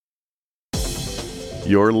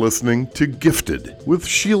You're listening to Gifted with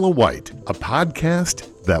Sheila White, a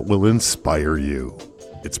podcast that will inspire you.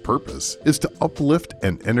 Its purpose is to uplift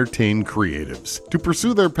and entertain creatives to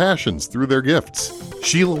pursue their passions through their gifts.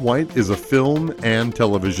 Sheila White is a film and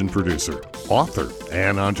television producer, author,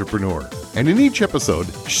 and entrepreneur. And in each episode,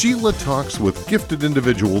 Sheila talks with gifted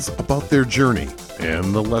individuals about their journey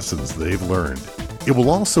and the lessons they've learned. It will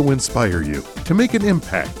also inspire you to make an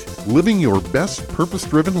impact, living your best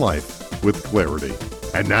purpose-driven life with clarity.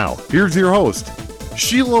 And now, here's your host,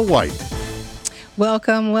 Sheila White.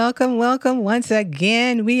 Welcome once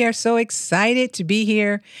again. We are so excited to be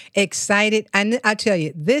here. Excited. And I'll tell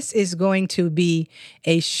you, this is going to be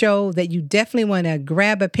a show that you definitely want to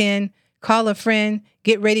grab a pen, call a friend,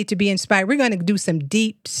 get ready to be inspired. We're going to do some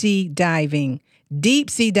deep sea diving. So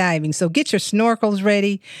get your snorkels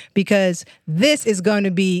ready because this is going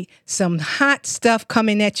to be some hot stuff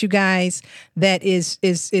coming at you guys that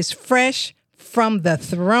is fresh from the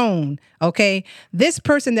throne. Okay. This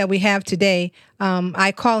person that we have today,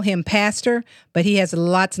 I call him Pastor, but he has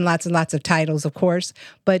lots and lots of titles, of course.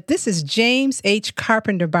 But this is James H.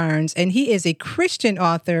 Carpenter Barnes, and he is a Christian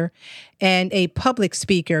author and a public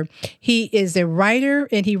speaker. He is a writer,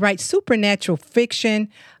 and he writes supernatural fiction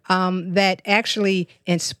that actually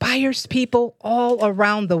inspires people all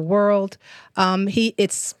around the world.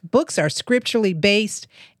 Its books are scripturally based,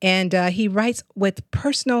 and he writes with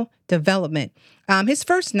personal development. His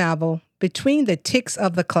first novel, Between the Ticks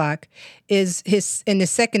of the Clock, is in the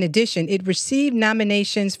second edition. It received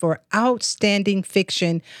nominations for Outstanding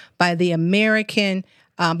Fiction by the African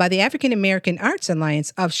American Arts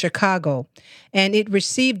Alliance of Chicago, and it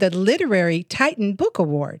received the Literary Titan Book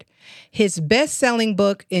Award. His best-selling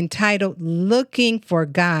book entitled Looking for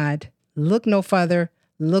God, Look No Further,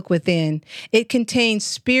 Look Within. It contains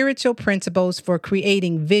spiritual principles for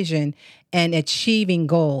creating vision and achieving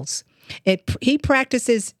goals. He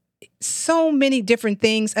practices so many different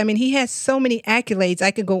things. I mean, he has so many accolades.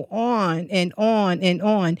 I could go on and on and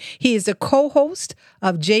on. He is a co-host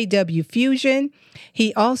of JW Fusion.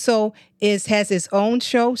 He also has his own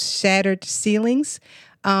show, Shattered Ceilings.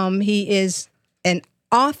 He is an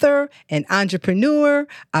author, an entrepreneur,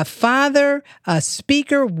 a father, a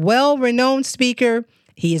speaker, well-renowned speaker.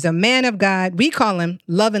 He is a man of God. We call him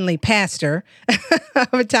lovingly Pastor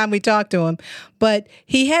every time we talk to him. But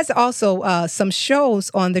he has also some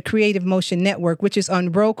shows on the Creative Motion Network, which is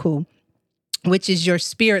on Roku, which is Your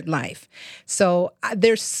Spirit Life. So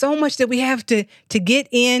there's so much that we have to get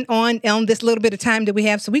in on this little bit of time that we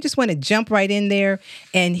have. So we just want to jump right in there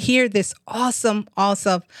and hear this awesome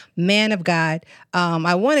man of God.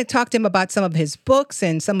 I want to talk to him about some of his books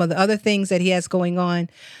and some of the other things that he has going on.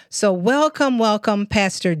 So welcome,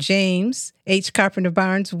 Pastor James H. Carpenter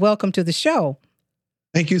Barnes. Welcome to the show.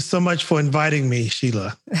 Thank you so much for inviting me,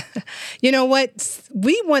 Sheila. You know what?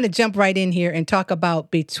 We want to jump right in here and talk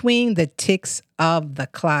about Between the Ticks of the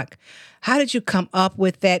Clock. How did you come up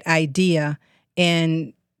with that idea?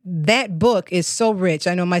 And that book is so rich.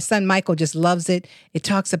 I know my son Michael just loves it. It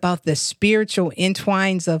talks about the spiritual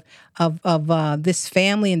entwines of this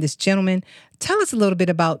family and this gentleman. Tell us a little bit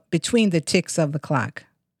about Between the Ticks of the Clock.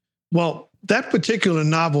 Well, that particular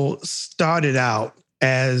novel started out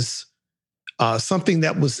as something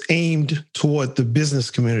that was aimed toward the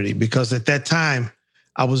business community, because at that time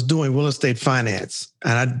I was doing real estate finance,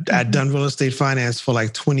 and I'd done real estate finance for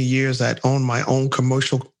like 20 years. I'd owned my own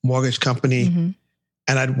commercial mortgage company,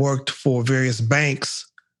 and I'd worked for various banks.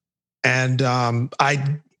 And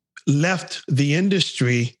I left the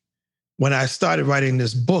industry when I started writing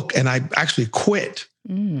this book, and I actually quit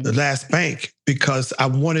the last bank because I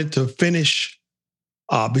wanted to finish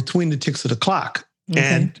Between the Ticks of the Clock. Okay.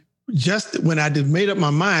 And just when I made up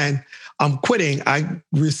my mind, I'm quitting, I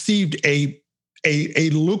received a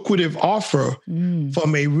lucrative offer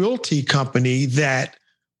from a realty company that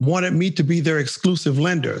wanted me to be their exclusive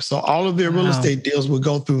lender. So all of their real estate deals would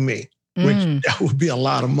go through me, which that would be a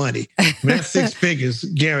lot of money. That's 6 figures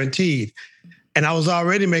guaranteed. And I was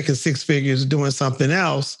already making 6 figures doing something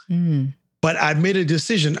else. But I made a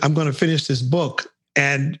decision, I'm going to finish this book.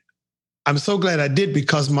 And I'm so glad I did,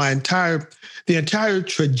 because the entire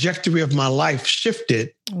trajectory of my life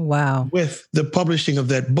shifted with the publishing of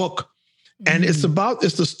that book. And it's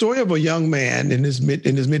the story of a young man in his mid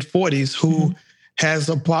 40s who has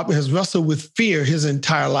wrestled with fear his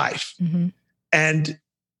entire life. And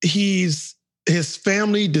his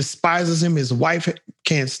family despises him. His wife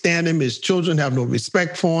can't stand him. His children have no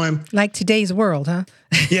respect for him. Like today's world, huh?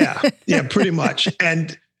 Yeah, pretty much.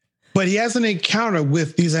 But he has an encounter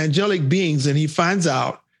with these angelic beings, and he finds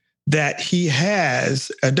out that he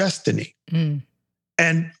has a destiny.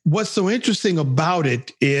 And what's so interesting about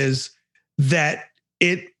it is that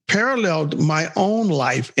it paralleled my own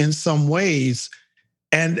life in some ways.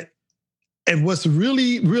 And what's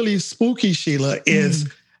really, really spooky, Sheila,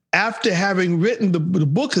 is after having written the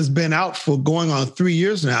book has been out for going on 3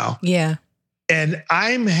 years now. Yeah. And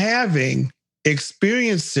I'm having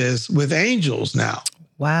experiences with angels now.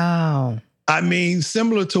 Wow. I mean,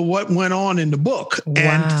 similar to what went on in the book. Wow.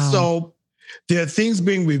 And so there are things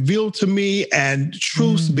being revealed to me and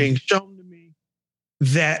truths being shown to me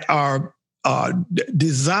that are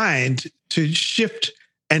designed to shift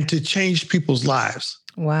and to change people's lives.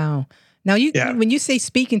 Wow. Now, when you say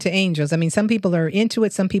speaking to angels, I mean, some people are into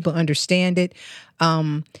it, some people understand it,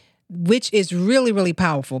 which is really, really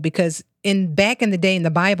powerful because back in the day in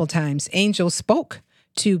the Bible times, angels spoke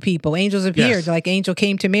to people. Angels appeared, like angel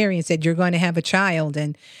came to Mary and said, "You're going to have a child,"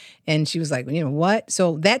 and she was like, what?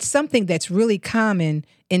 So that's something that's really common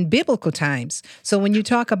in biblical times. So when you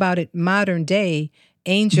talk about it modern day,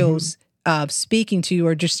 angels speaking to you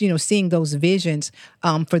or just seeing those visions,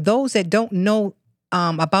 for those that don't know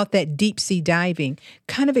about that deep sea diving,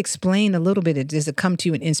 kind of explain a little bit. Does it come to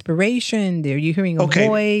you in inspiration? Are you hearing a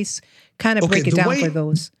voice? Kind of break it down for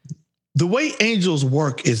those. The way angels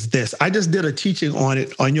work is this. I just did a teaching on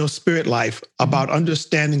it on Your Spirit Life about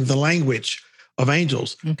understanding the language of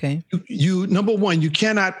angels. Okay. You number one, you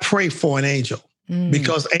cannot pray for an angel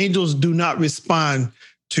because angels do not respond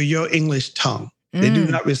to your English tongue. They do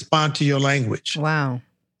not respond to your language. Wow.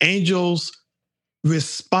 Angels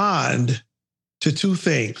respond to two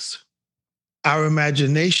things: our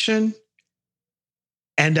imagination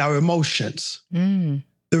and our emotions. The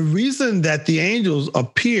reason that the angels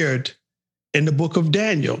appeared in the book of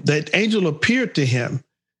Daniel, that angel appeared to him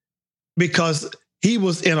because he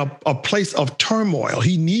was in a place of turmoil.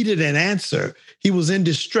 He needed an answer. He was in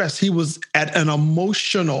distress. He was at an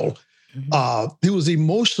emotional, he was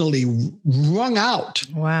emotionally wrung out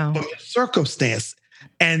from his circumstance.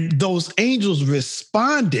 And those angels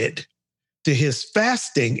responded to his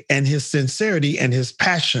fasting and his sincerity and his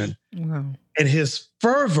passion. And his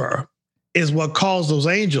fervor is what caused those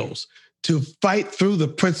angels to fight through the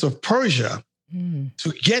prince of Persia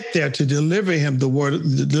to get there, to deliver the word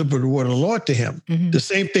of the Lord to him. The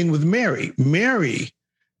same thing with Mary. Mary,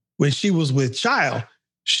 when she was with child,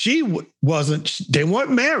 they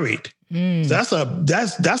weren't married. That's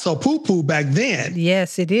a poo-poo back then.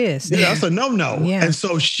 Yes, it is. That's a no-no. Yeah. And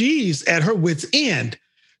so she's at her wit's end.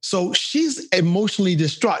 So she's emotionally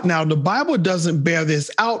distraught. Now, the Bible doesn't bear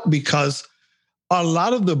this out because a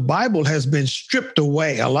lot of the Bible has been stripped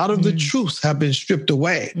away. A lot of the truths have been stripped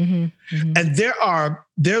away. And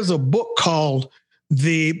there's a book called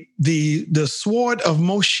the Sword of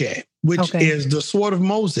Moshe, which is the Sword of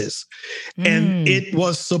Moses. And it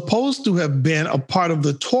was supposed to have been a part of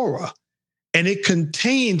the Torah. And it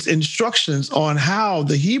contains instructions on how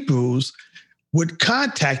the Hebrews would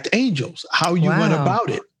contact angels, how you went about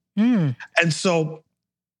it. And so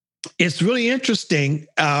it's really interesting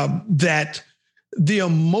that the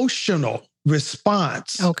emotional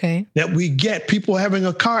response that we get, people having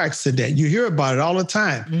a car accident, you hear about it all the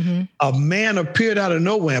time. A man appeared out of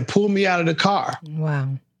nowhere and pulled me out of the car. Wow.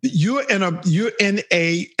 You're in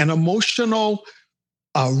an emotional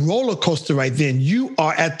roller coaster right then. You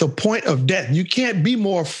are at the point of death. You can't be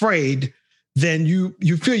more afraid than you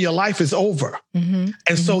feel your life is over. And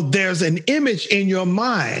so there's an image in your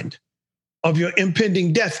mind of your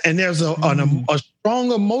impending death, and there's a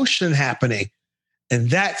strong emotion happening. And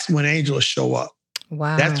that's when angels show up.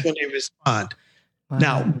 Wow. That's when they respond. Wow.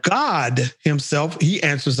 Now, God himself, he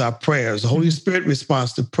answers our prayers. The Holy Spirit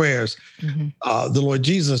responds to prayers. The Lord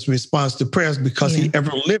Jesus responds to prayers because he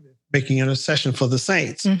ever lived making intercession for the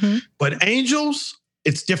saints. But angels,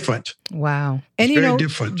 it's different. Wow. And it's very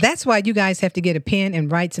different. That's why you guys have to get a pen and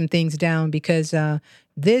write some things down, because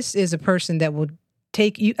this is a person that will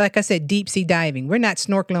take you, like I said, deep sea diving. We're not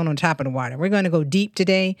snorkeling on top of the water. We're going to go deep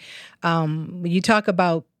today. You talk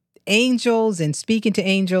about angels and speaking to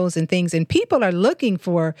angels and things, and people are looking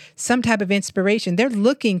for some type of inspiration. They're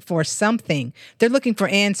looking for something. They're looking for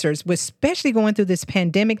answers, especially going through this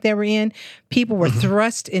pandemic that we're in. People were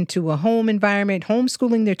thrust into a home environment,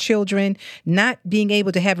 homeschooling their children, not being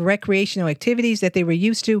able to have recreational activities that they were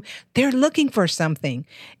used to. They're looking for something.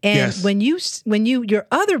 And when you your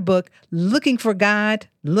other book, Looking for God,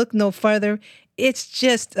 Look No Further, it's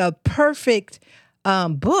just a perfect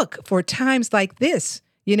book for times like this.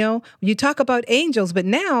 You know, you talk about angels, but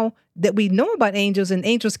now that we know about angels and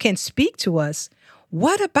angels can speak to us,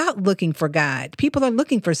 what about looking for God? People are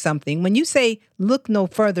looking for something. When you say look no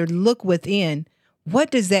further, look within,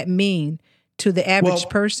 what does that mean to the average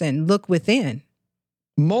person? Look within.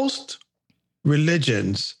 Most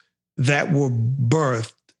religions that were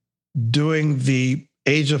birthed during the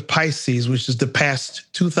age of Pisces, which is the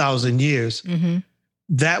past 2,000 years,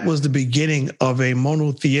 that was the beginning of a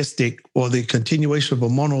monotheistic, or the continuation of a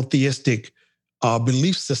monotheistic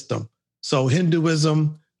belief system. So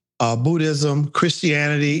Hinduism, Buddhism,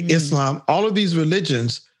 Christianity, Islam, all of these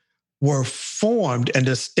religions were formed and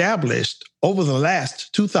established over the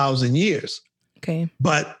last 2,000 years. Okay.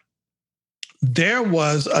 But there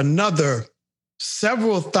was another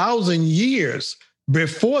several thousand years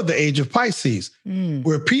before the age of Pisces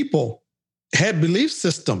where people had belief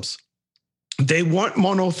systems. They weren't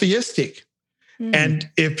monotheistic. And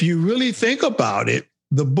if you really think about it,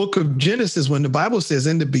 the book of Genesis, when the Bible says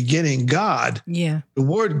in the beginning, God, the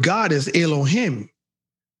word God is Elohim,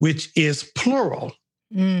 which is plural.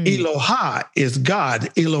 Eloha is God.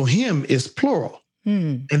 Elohim is plural.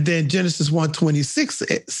 And then Genesis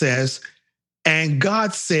 1:26 says, and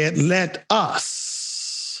God said, let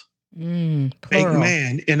us make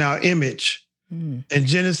man in our image. In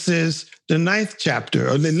Genesis, the 9th chapter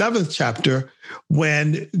or the 11th chapter,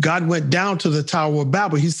 when God went down to the Tower of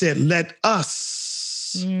Babel, he said, let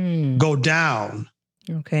us go down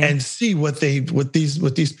and see what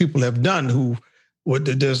these people have done,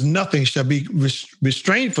 there's nothing shall be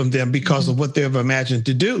restrained from them because of what they've imagined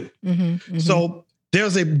to do. So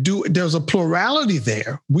there's a plurality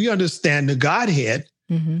there. We understand the Godhead,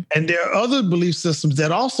 and there are other belief systems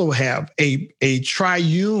that also have a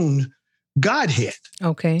triune Godhead.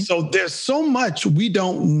 Okay. So there's so much we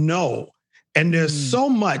don't know, and there's so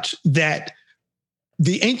much that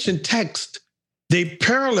the ancient text, they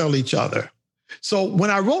parallel each other. So when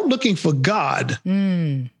I wrote Looking for God,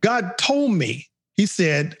 God told me, he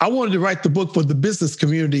said, I wanted to write the book for the business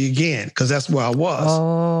community again, because that's where I was.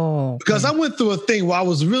 Oh. Because I went through a thing where I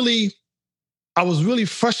was really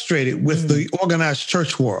frustrated with the organized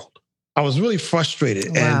church world. I was really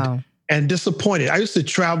frustrated and disappointed. I used to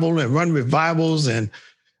travel and run revivals,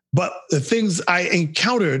 but the things I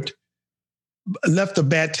encountered left a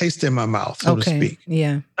bad taste in my mouth, so to speak.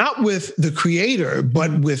 Yeah. Not with the creator,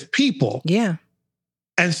 but with people. Yeah.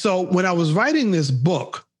 And so when I was writing this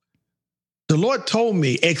book, the Lord told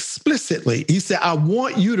me explicitly, he said, I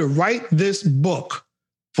want you to write this book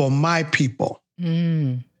for my people.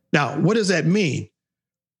 Now, what does that mean?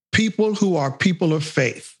 People who are people of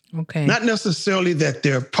faith. Okay. Not necessarily that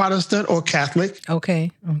they're Protestant or Catholic.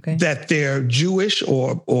 Okay. That they're Jewish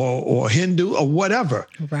or Hindu or whatever.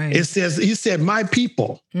 Right. It says, he said, my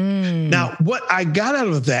people. Now, what I got out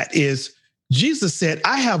of that is Jesus said,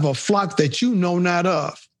 I have a flock that you know not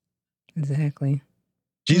of. Exactly.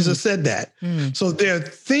 Jesus said that. So there are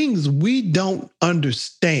things we don't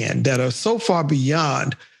understand that are so far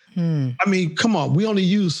beyond. I mean, come on, we only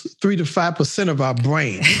use 3 to 5% of our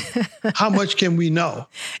brain. How much can we know?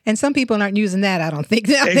 And some people aren't using that, I don't think.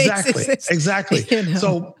 Exactly. You know.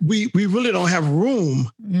 So we really don't have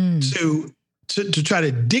room to try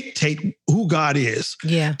to dictate who God is.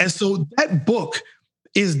 Yeah. And so that book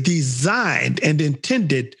is designed and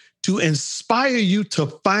intended to inspire you to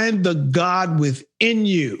find the God within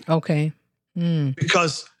you. Okay.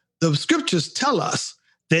 Because the scriptures tell us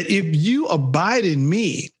that if you abide in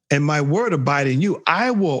me and my word abide in you,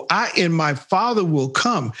 I and my Father will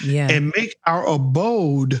come and make our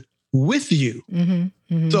abode with you.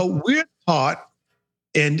 So we're taught,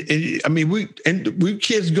 and we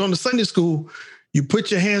kids going to Sunday school, you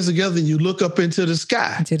put your hands together and you look up into the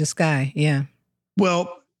sky. Into the sky, yeah.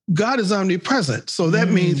 Well, God is omnipresent. So that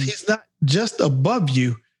means he's not just above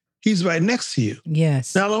you, he's right next to you.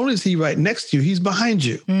 Yes. Not only is he right next to you, he's behind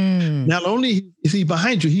you. Not only is he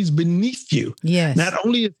behind you, he's beneath you. Yes. Not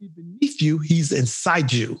only is he beneath you, he's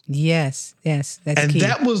inside you. Yes. That's and key.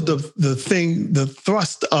 That was the thing, the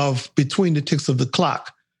thrust of Between the Ticks of the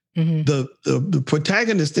Clock. The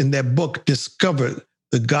protagonist in that book discovered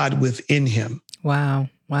the God within him. Wow.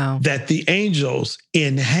 That the angels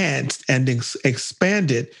enhanced and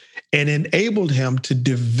expanded and enabled him to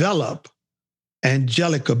develop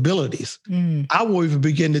angelic abilities. I will even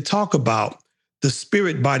begin to talk about the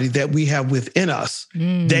spirit body that we have within us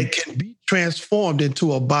that can be transformed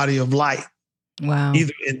into a body of light. Wow.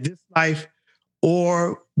 Either in this life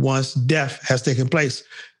or once death has taken place.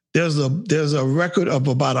 There's a record of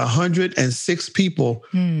about 106 people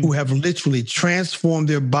who have literally transformed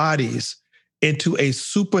their bodies into a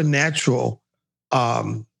supernatural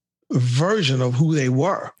version of who they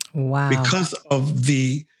were. Wow. Because of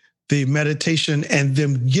the meditation and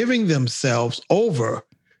them giving themselves over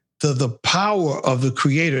to the power of the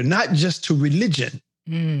Creator, not just to religion.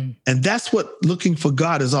 Mm. And that's what looking for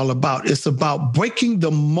God is all about. It's about breaking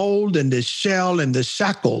the mold and the shell and the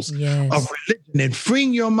shackles Yes. of religion and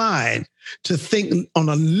freeing your mind to think on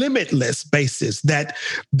a limitless basis, that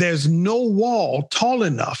there's no wall tall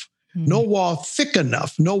enough, no wall thick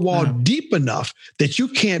enough, no wall deep enough that you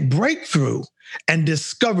can't break through and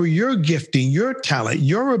discover your gifting, your talent,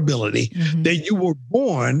 your ability, that you were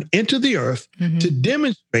born into the earth to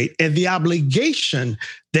demonstrate, and the obligation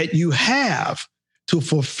that you have to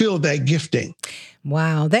fulfill that gifting.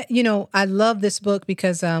 Wow. That, I love this book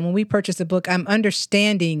because when we purchased the book, I'm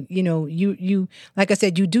understanding, you, like I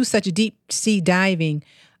said, you do such deep sea diving.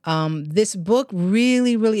 This book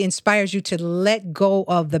really, really inspires you to let go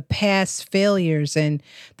of the past failures and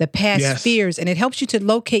the past fears. And it helps you to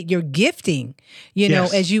locate your gifting,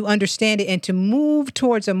 as you understand it, and to move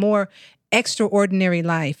towards a more extraordinary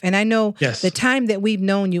life. And I know the time that we've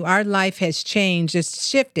known you, our life has changed, it's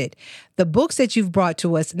shifted. The books that you've brought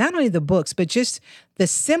to us, not only the books, but just the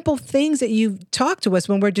simple things that you've talked to us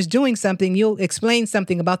when we're just doing something. You'll explain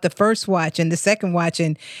something about the first watch and the second watch,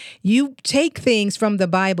 and you take things from the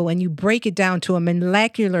Bible and you break it down to a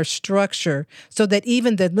molecular structure so that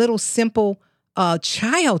even the little simple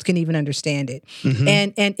child can even understand it.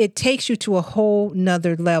 And it takes you to a whole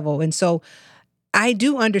nother level. And so I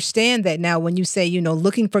do understand that now when you say,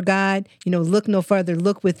 looking for God, look no further,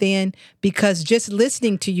 look within, because just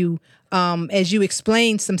listening to you as you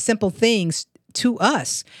explain some simple things to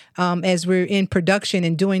us as we're in production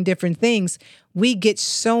and doing different things, we get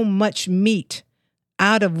so much meat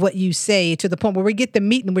out of what you say, to the point where we get the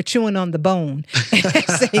meat and we're chewing on the bone,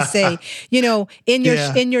 as they say.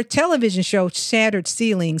 In your television show, Shattered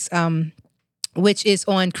Ceilings, which is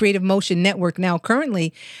on Creative Motion Network now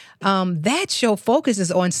currently, that show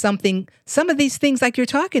focuses on some of these things like you're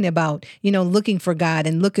talking about, looking for God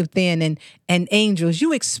and look within and angels.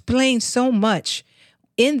 You explain so much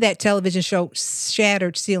in that television show,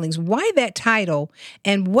 Shattered Ceilings. Why that title,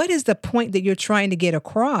 and what is the point that you're trying to get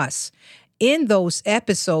across in those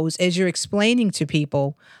episodes as you're explaining to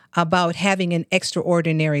people about having an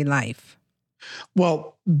extraordinary life?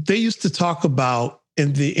 Well, they used to talk about,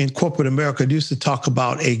 in corporate America, they used to talk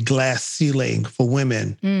about a glass ceiling for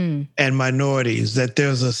women and minorities, that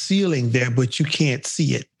there's a ceiling there, but you can't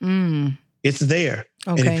see it. It's there.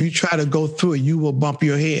 Okay. And if you try to go through it, you will bump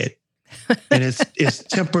your head. And it's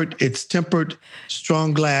tempered,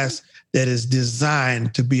 strong glass that is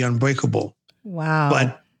designed to be unbreakable. Wow.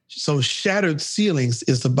 But so Shattered Ceilings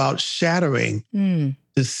is about shattering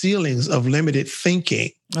the ceilings of limited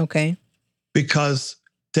thinking. Okay. Because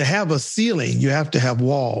to have a ceiling, you have to have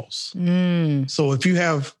walls. So if you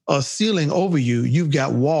have a ceiling over you, you've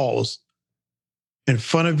got walls in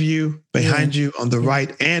front of you, behind you, on the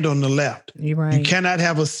right and on the left. You're right. You cannot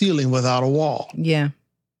have a ceiling without a wall. Yeah.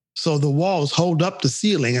 So the walls hold up the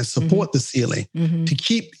ceiling and support the ceiling to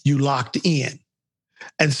keep you locked in.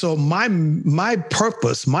 And so my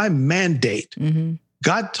purpose, my mandate,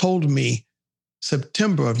 God told me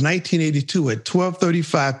September of 1982 at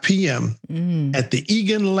 12:35 p.m. At the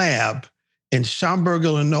Egan Lab in Schaumburg,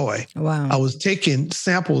 Illinois. Wow. I was taking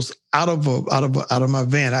samples out of my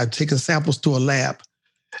van. I'd taken samples to a lab,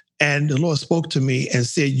 and the Lord spoke to me and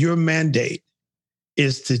said, "Your mandate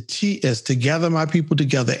is to gather my people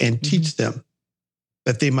together and teach them,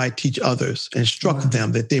 that they might teach others, instruct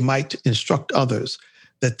them that they might instruct others,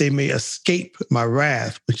 that they may escape my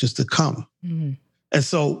wrath, which is to come." And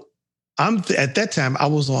so at that time, I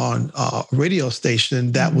was on a radio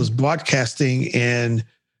station that was broadcasting in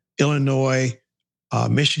Illinois,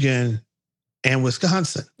 Michigan, and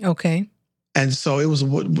Wisconsin. Okay. And so it was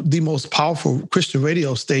the most powerful Christian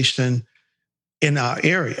radio station in our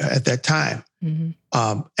area at that time.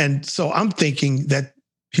 And so I'm thinking that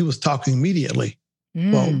he was talking immediately.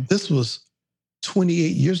 Well, this was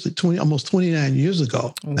almost 29 years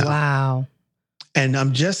ago now. Wow. And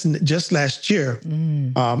I'm just last year,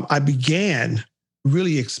 I began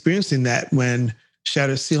really experiencing that when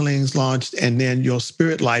Shattered Ceilings launched, and then Your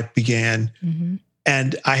Spirit Life began.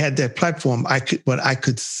 And I had that platform. I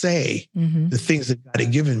could say the things that God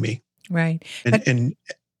had given me. Right. And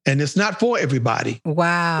it's not for everybody.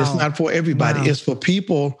 Wow. It's not for everybody. Wow. It's for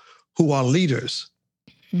people who are leaders,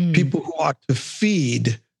 people who are to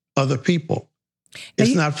feed other people.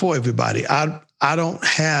 It's not for everybody. I'm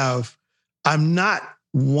not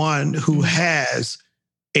one who has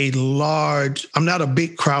I'm not a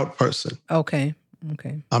big crowd person. Okay.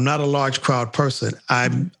 I'm not a large crowd person.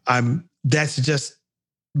 That's just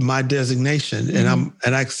my designation, and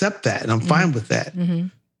I accept that, and I'm fine with that.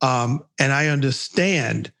 And I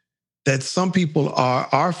understand that some people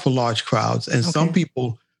are for large crowds, and some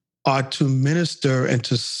people are to minister and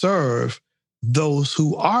to serve those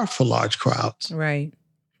who are for large crowds. Right.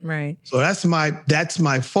 Right. So that's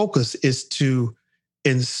my focus, is to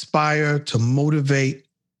inspire, to motivate,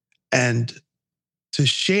 and to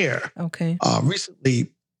share. Okay. Recently,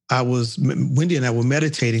 Wendy and I were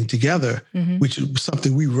meditating together, Mm-hmm. which is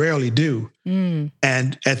something we rarely do. Mm.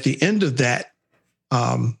 And at the end of that,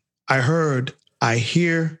 I heard, I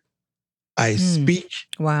hear, I speak,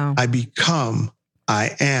 Wow. I become,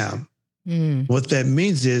 I am. Mm. What that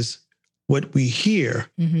means is what we hear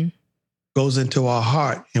Mm-hmm. goes into our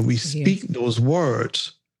heart, and we speak those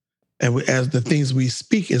words. And as the things we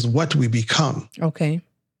speak is what we become. Okay.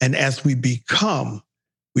 And as we become,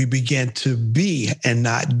 we begin to be and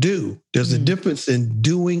not do. There's a difference in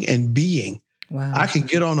doing and being. Wow. I can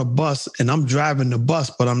get on a bus and I'm driving the bus,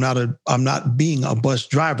 but I'm not being a bus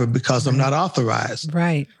driver because I'm not authorized.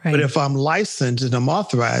 Right. Right. But if I'm licensed and I'm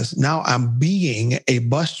authorized, now I'm being a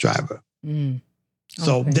bus driver. Mm.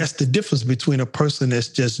 So Okay. that's the difference between a person that's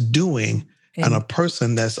just doing and a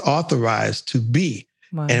person that's authorized to be.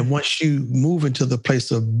 Wow. And once you move into the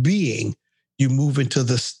place of being, you move into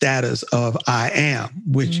the status of I am,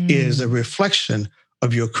 which is a reflection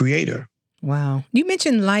of your creator. Wow. You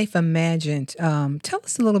mentioned Life Imagined. Tell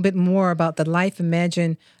us a little bit more about the Life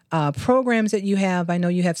Imagined programs that you have. I know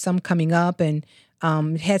you have some coming up and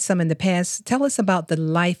had some in the past. Tell us about the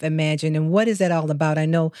Life Imagined and what is that all about? I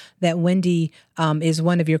know that Wendy is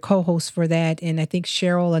one of your co-hosts for that, and I think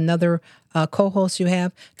Cheryl, another co-host you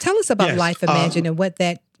have. Tell us about Yes, Life Imagined and what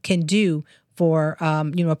that can do for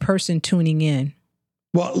a person tuning in.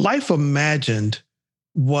 Well, Life Imagined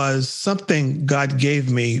was something God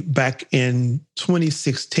gave me back in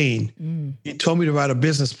 2016. He told me to write a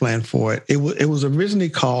business plan for it. It was originally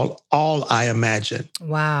called All I Imagine.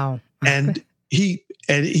 Wow. And he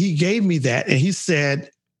gave me that, and he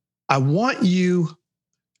said, I want you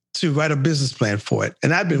to write a business plan for it.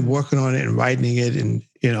 And I've been working on it and writing it, and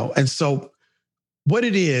so what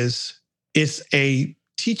it is, it's a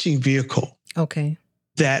teaching vehicle. Okay.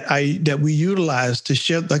 That we utilize to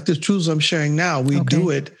share, like the truths I'm sharing now. We do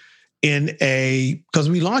it because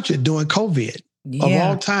we launched it during COVID. Of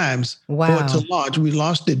all times for it to launch, we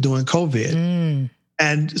launched it during COVID.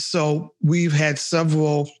 And so we've had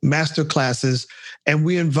several master classes, and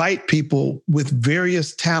we invite people with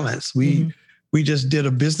various talents. We just did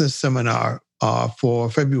a business seminar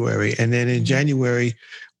for February. And then in January,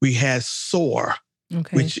 we had SOAR,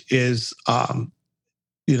 which is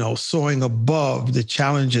soaring above the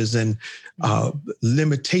challenges and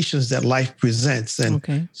limitations that life presents.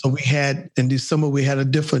 And so we had, in December, we had a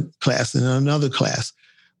different class and another class.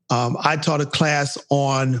 I taught a class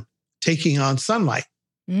on taking on sunlight.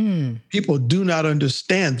 People do not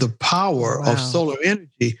understand the power of solar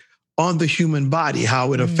energy on the human body,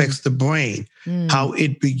 how it affects the brain, how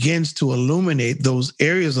it begins to illuminate those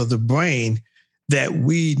areas of the brain that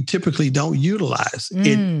we typically don't utilize.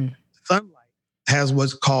 Sunlight has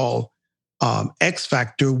what's called X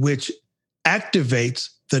factor, which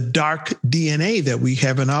activates the dark DNA that we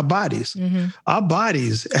have in our bodies. Our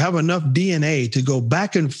bodies have enough DNA to go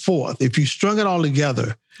back and forth. If you strung it all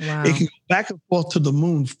together, it can go back and forth to the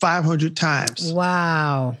moon 500 times.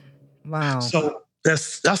 Wow. So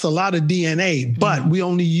that's a lot of DNA, but we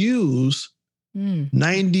only use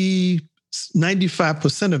 95%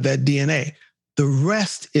 of that DNA. The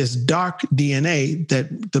rest is dark DNA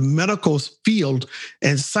that the medical field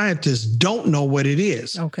and scientists don't know what it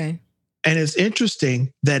is. Okay. And it's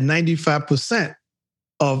interesting that 95%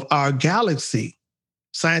 of our galaxy,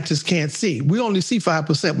 scientists can't see. We only see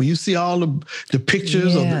 5%. When you see all the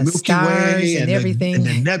pictures of the Milky Way and everything, and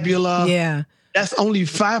the nebula, that's only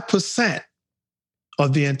 5%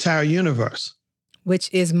 of the entire universe.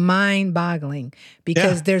 Which is mind-boggling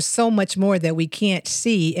because there's so much more that we can't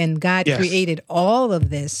see, and God created all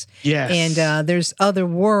of this. And there's other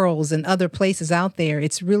worlds and other places out there.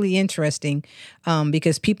 It's really interesting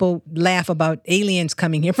because people laugh about aliens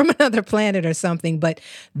coming here from another planet or something, but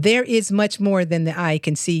there is much more than the eye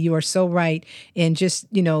can see. You are so right in just,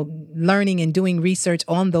 learning and doing research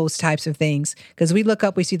on those types of things, because we look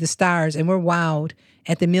up, we see the stars, and we're wowed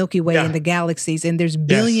at the Milky Way and the galaxies. And there's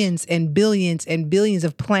billions and billions and billions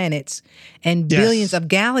of planets and billions of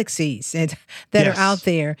galaxies that are out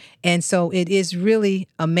there. And so it is really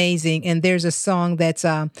amazing. And there's a song that's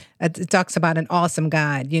it talks about an awesome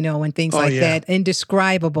God, and things like that.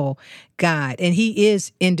 Indescribable God. And he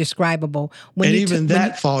is indescribable. And even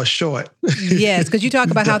that falls short. Yes, because you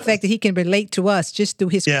talk about how the fact that he can relate to us just through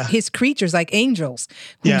his creatures like angels,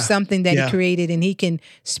 who's something that he created, and he can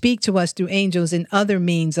speak to us through angels and other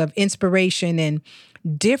means of inspiration and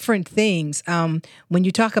different things. When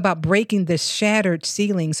you talk about breaking the shattered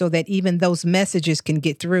ceiling so that even those messages can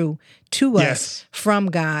get through to us from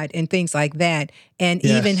God and things like that. And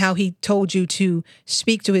even how he told you to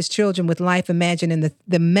speak to his children with Life Imagine and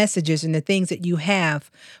the messages and the things that you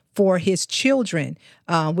have for his children,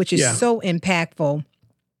 which is so impactful.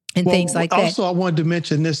 And things like that. Also, I wanted to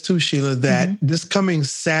mention this too, Sheila, that this coming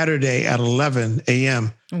Saturday at 11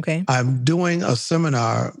 a.m., I'm doing a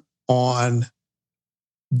seminar on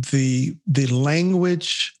the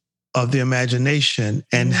language of the imagination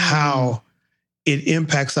and how it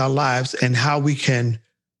impacts our lives and how we can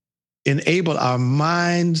enable our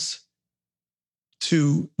minds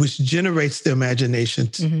which generates the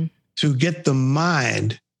imagination, to get the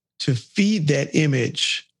mind to feed that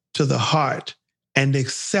image to the heart and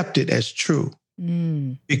accept it as true.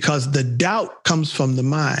 Because the doubt comes from the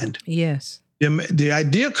mind. Yes. The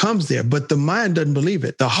idea comes there, but the mind doesn't believe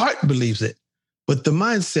it. The heart believes it. But the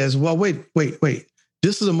mind says, well, wait.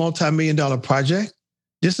 This is a multi-million-dollar project.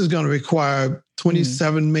 This is going to require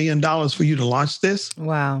 $27 million for you to launch this.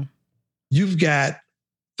 Wow. You've got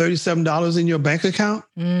 $37 in your bank account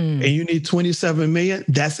and you need $27 million.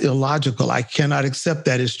 That's illogical. I cannot accept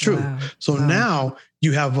that as true. Wow. So now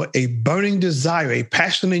you have a burning desire, a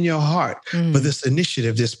passion in your heart for this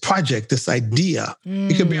initiative, this project, this idea.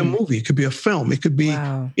 It could be a movie, it could be a film, it could be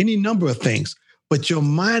any number of things. But your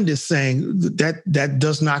mind is saying that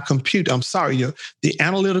does not compute. I'm sorry, the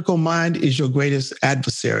analytical mind is your greatest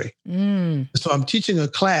adversary. So I'm teaching a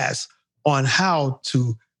class on how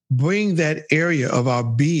to bring that area of our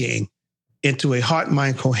being into a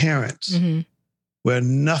heart-mind coherence where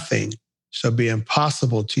nothing shall be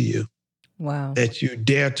impossible to you. Wow. That you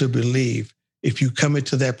dare to believe if you come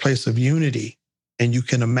into that place of unity and you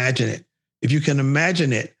can imagine it. If you can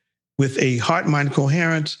imagine it with a heart-mind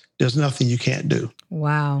coherence, there's nothing you can't do.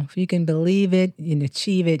 Wow. If you can believe it and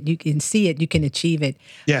achieve it, you can see it, you can achieve it.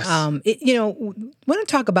 Yes. Want to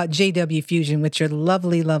talk about JW Fusion with your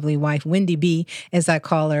lovely, lovely wife, Wendy B, as I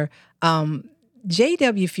call her.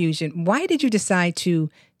 JW Fusion, why did you decide to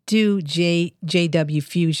do JW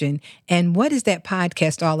Fusion, and what is that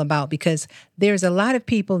podcast all about? Because there's a lot of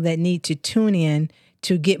people that need to tune in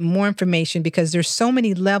to get more information, because there's so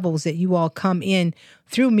many levels that you all come in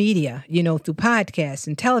through media, through podcasts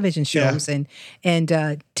and television shows and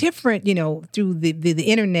different, through the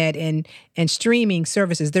internet and streaming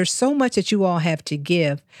services. There's so much that you all have to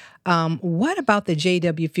give. What about the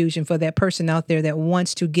JW Fusion for that person out there that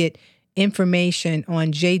wants to get information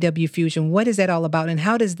on JW Fusion? What is that all about, and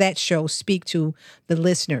how does that show speak to the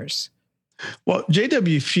listeners? Well,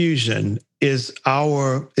 JW Fusion is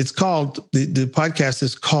it's called, the podcast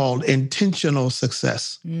is called Intentional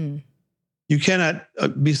Success. You cannot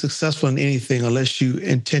be successful in anything unless you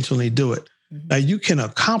intentionally do it. Now, you can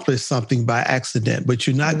accomplish something by accident, but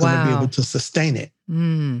you're not going to be able to sustain it.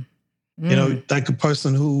 Like a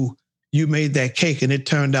person who, you made that cake and it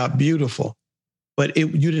turned out beautiful, but you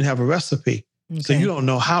didn't have a recipe. So you don't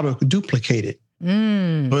know how to duplicate it.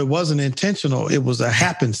 So it wasn't intentional. It was a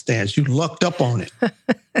happenstance. You lucked up on it,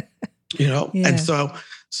 And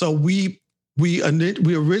so we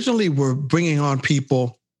originally were bringing on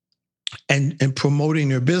people and promoting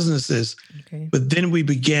their businesses, but then we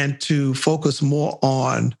began to focus more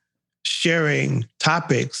on sharing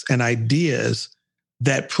topics and ideas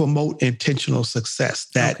that promote intentional success.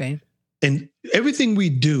 And everything we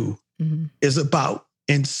do is about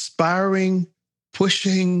inspiring,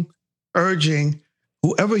 pushing, urging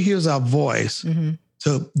whoever hears our voice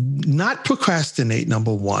to not procrastinate,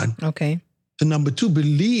 number one. To number two,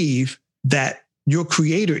 believe that your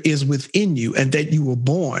creator is within you and that you were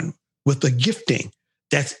born with a gifting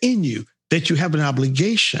that's in you, that you have an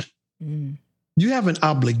obligation. You have an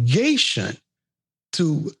obligation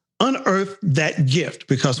to unearth that gift,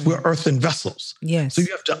 because we're earthen vessels. Yes. So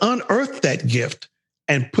you have to unearth that gift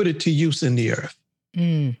and put it to use in the earth.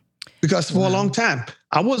 Because for a long time,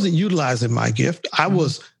 I wasn't utilizing my gift. I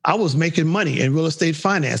was making money in real estate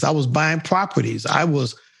finance. I was buying properties. I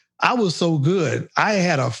was so good.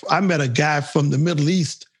 I met a guy from the Middle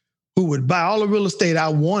East who would buy all the real estate I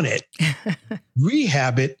wanted,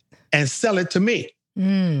 rehab it, and sell it to me.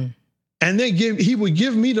 And then he would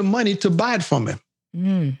give me the money to buy it from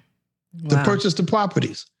him, to purchase the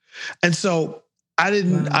properties. And so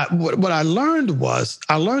what I learned was,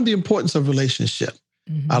 I learned the importance of relationship.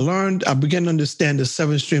 I began to understand the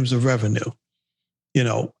 7 streams of revenue,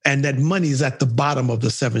 and that money is at the bottom of the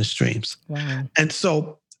 7 streams. Wow. And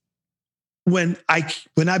so when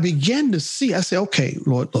I began to see, I said, okay,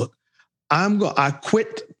 Lord, look, I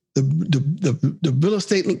quit the real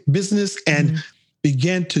estate business and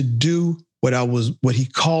began to do what he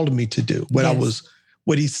called me to do, what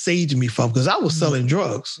what he saved me from, because I was selling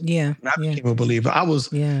drugs. Yeah. When I became a believer, I was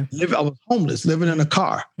homeless, living in a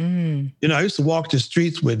car. Mm. You know, I used to walk the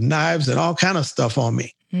streets with knives and all kind of stuff on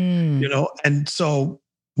me. Mm. You know, and so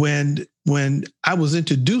when I was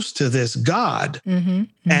introduced to this God, Mm-hmm.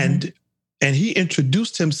 and he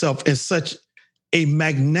introduced himself in such a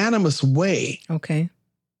magnanimous way. Okay.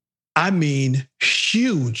 I mean,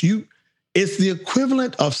 huge. It's the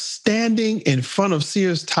equivalent of standing in front of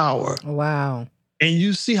Sears Tower. Wow. And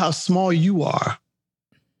you see how small you are.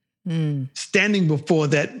 Standing before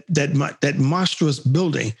that monstrous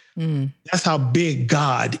building. That's how big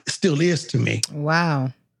God still is to me.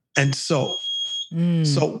 Wow. And so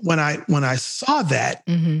when I saw that,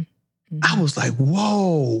 I was like,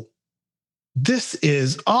 whoa, this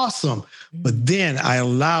is awesome. But then I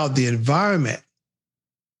allowed the environment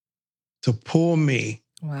to pull me,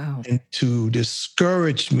 and to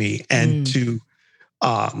discourage me, and to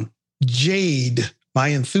jade my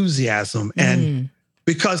enthusiasm. And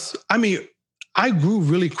because, I mean, I grew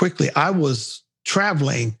really quickly. I was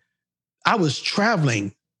traveling,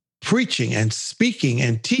 preaching and speaking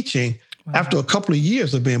and teaching after a couple of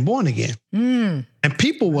years of being born again. And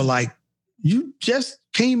people were like, you just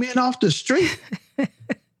came in off the street,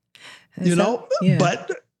 you know, but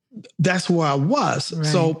that's where I was. Right.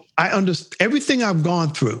 So I understand everything I've gone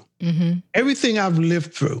through, everything I've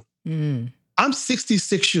lived through. I'm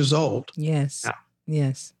 66 years old. Yes. Now.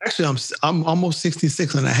 Yes. Actually, I'm almost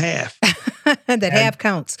 66 and a half. Half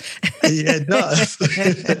counts. Yeah, it does.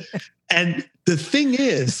 And the thing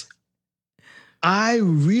is, I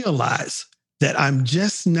realize that I'm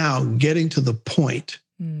just now getting to the point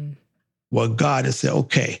where God has said,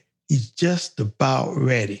 okay, he's just about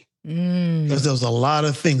ready. Because there was a lot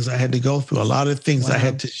of things I had to go through, a lot of things I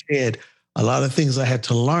had to shed, a lot of things I had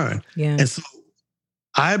to learn. Yeah. And so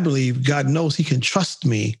I believe God knows he can trust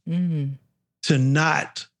me to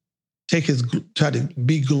not try to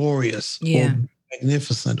be glorious or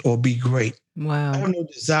magnificent or be great. Wow. I have no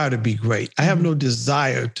desire to be great. I have no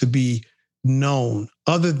desire to be known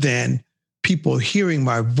other than people hearing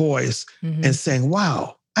my voice and saying,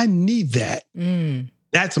 wow, I need that.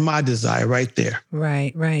 That's my desire right there.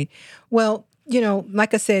 Right, right. Well, you know,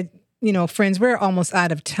 like I said, you know, friends, we're almost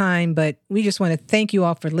out of time, but we just want to thank you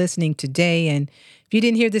all for listening today. And if you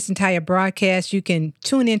didn't hear this entire broadcast, you can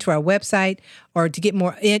tune into our website, or to get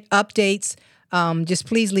more updates, just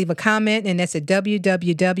please leave a comment, and that's at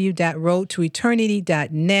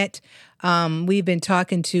www.roadtoeternity.net. We've been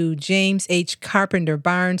talking to James H. Carpenter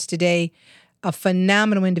Barnes today, a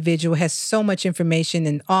phenomenal individual, has so much information,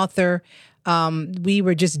 an author. We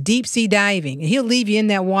were just deep sea diving, and he'll leave you in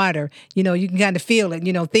that water. You know, you can kind of feel it,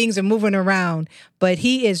 you know, things are moving around, but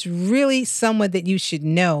he is really someone that you should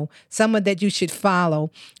know, someone that you should follow.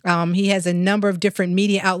 He has a number of different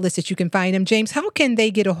media outlets that you can find him. James, how can they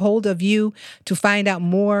get a hold of you to find out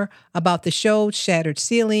more about the show, Shattered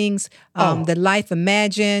Ceilings, The Life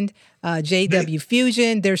Imagined, JW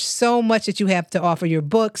Fusion? There's so much that you have to offer, your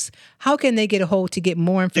books. How can they get a hold to get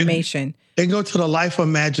more information? They go to the Life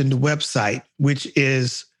Imagined website, which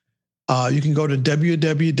is, you can go to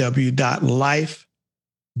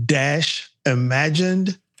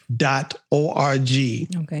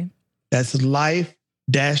www.life-imagined.org. Okay. That's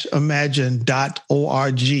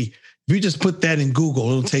life-imagined.org. If you just put that in Google,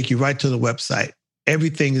 it'll take you right to the website.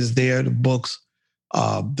 Everything is there, the books,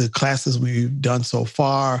 the classes we've done so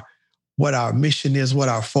far, what our mission is, what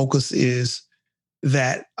our focus is,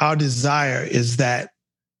 that our desire is that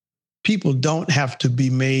people don't have to be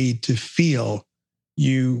made to feel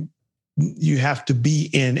you have to be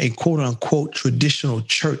in a quote unquote traditional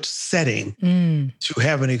church setting to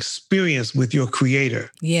have an experience with your creator.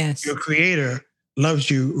 Yes. Your creator loves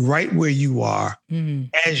you right where you are,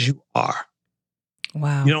 as you are.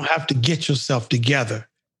 Wow. You don't have to get yourself together.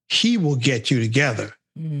 He will get you together.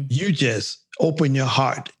 You just open your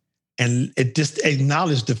heart and just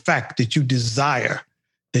acknowledge the fact that you desire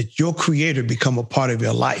that your creator become a part of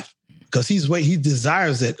your life. Because he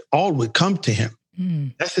desires that all would come to him.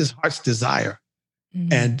 That's his heart's desire.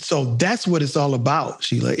 And so that's what it's all about,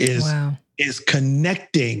 Sheila, is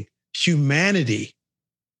connecting humanity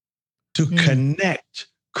to connect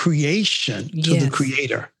creation to the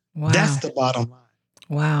creator. Wow. That's the bottom line.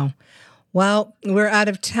 Wow. Well, we're out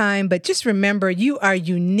of time, but just remember, you are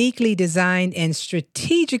uniquely designed and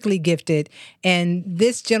strategically gifted. And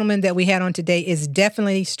this gentleman that we had on today is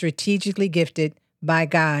definitely strategically gifted by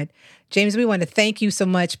God. James, we want to thank you so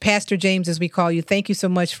much. Pastor James, as we call you, thank you so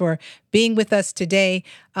much for being with us today.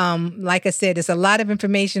 Like I said, it's a lot of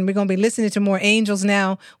information. We're going to be listening to more angels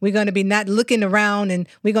now. We're going to be not looking around, and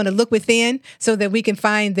we're going to look within so that we can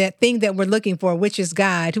find that thing that we're looking for, which is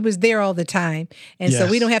God, who is there all the time. And so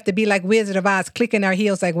we don't have to be like Wizard of Oz, clicking our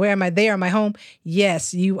heels like, where am I there? Am I home?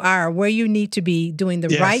 Yes, you are where you need to be, doing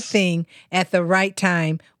the right thing at the right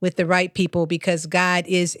time with the right people, because God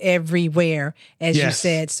is everywhere, as you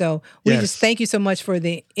said. So we just thank you so much for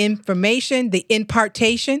the information, the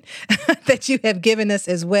impartation that you have given us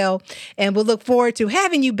as well. And we'll look forward to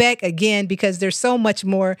having you back again, because there's so much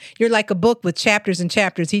more. You're like a book with chapters and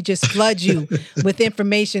chapters. He just floods you with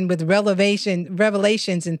information, with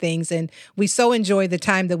revelations and things. And we so enjoy the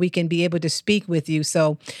time that we can be able to speak with you.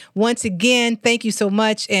 So once again, thank you so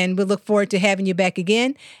much. And we'll look forward to having you back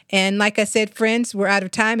again. And like I said, friends, we're out of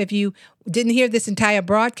time. If you didn't hear this entire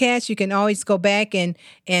broadcast, you can always go back and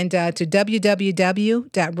to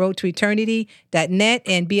www.roadtoeternity.net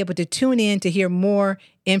and be able to tune in to hear more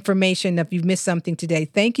information if you've missed something today.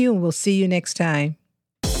 Thank you, and we'll see you next time.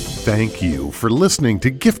 Thank you for listening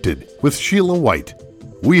to Gifted with Sheila White.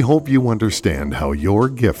 We hope you understand how your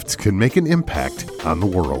gifts can make an impact on the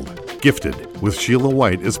world. Gifted with Sheila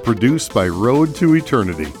White is produced by Road to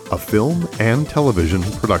Eternity, a film and television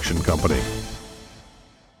production company.